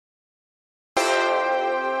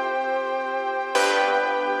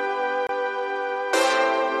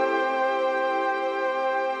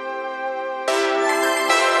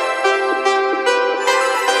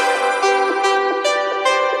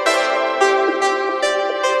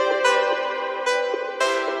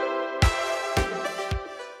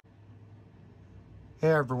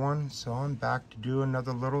Hey everyone, so I'm back to do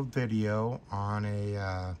another little video on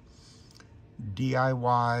a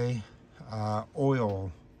DIY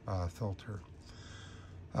oil filter.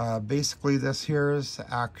 Basically this here is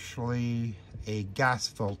actually a gas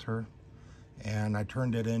filter and I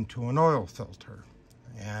turned it into an oil filter.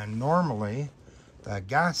 And normally the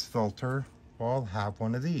gas filter will have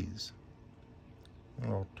one of these, a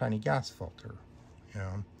little tiny gas filter, you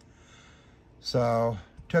know. So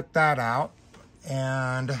took that out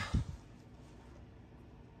and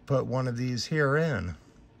put one of these here in,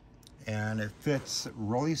 and it fits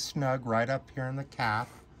really snug right up here in the cap.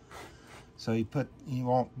 So you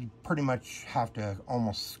pretty much have to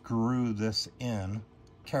almost screw this in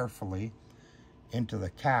carefully into the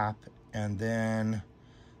cap, and then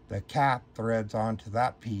the cap threads onto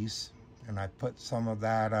that piece, and I put some of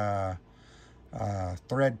that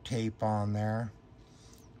thread tape on there.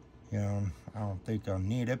 You know, I don't think I'll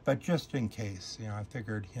need it, but just in case, you know, I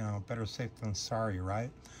figured, you know, better safe than sorry, right?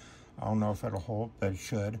 I don't know if it'll hold, but it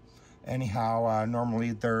should. Anyhow,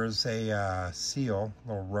 normally there's a seal,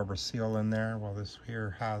 little rubber seal in there. Well, this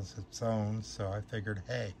here has its own, so I figured,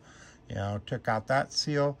 hey, you know, took out that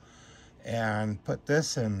seal and put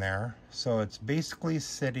this in there. So it's basically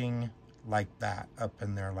sitting like that, up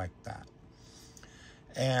in there like that.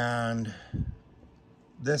 And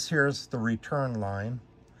this here's the return line.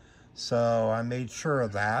 So I made sure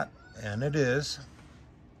of that, and it is.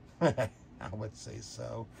 I would say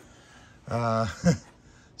so.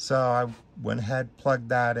 So I went ahead, plugged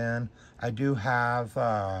that in. I do have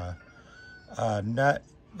a nut,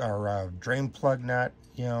 or a drain plug nut,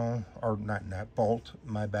 you know, or not nut, bolt,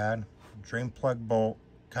 my bad. Drain plug bolt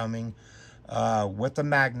coming with a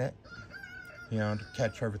magnet, you know, to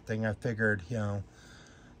catch everything. I figured, you know,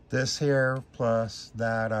 this here plus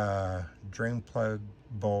that drain plug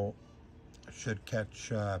bolt should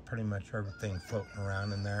catch pretty much everything floating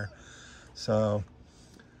around in there. So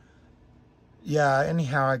yeah,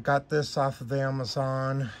 anyhow, I got this off of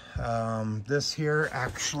Amazon. This here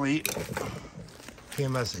actually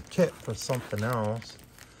came as a kit for something else.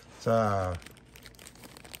 It's a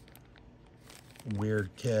weird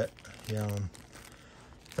kit, you know.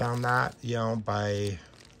 Found that, you know, by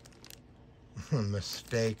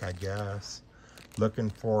mistake, I guess. Looking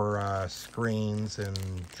for screens and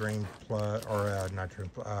drain plug, or not drain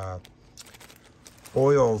plug,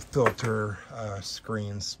 oil filter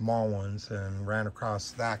screens, small ones, and ran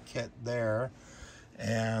across that kit there.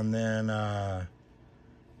 And then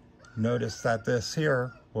noticed that this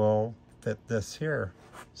here will fit this here.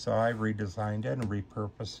 So I redesigned it and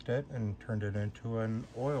repurposed it and turned it into an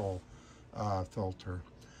oil filter.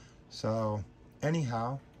 So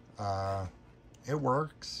anyhow, it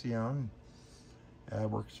works, you know. It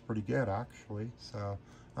works pretty good, actually, so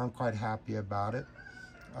I'm quite happy about it.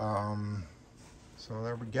 So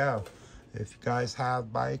there we go. If you guys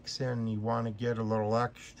have bikes and you want to get a little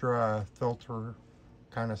extra filter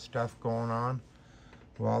kind of stuff going on,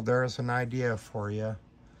 well, there's an idea for you.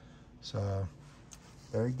 So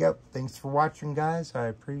there you go. Thanks for watching, guys. I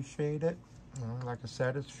appreciate it. Like I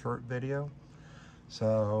said, it's a short video.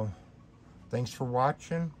 So thanks for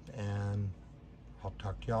watching, and I'll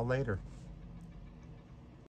talk to y'all later.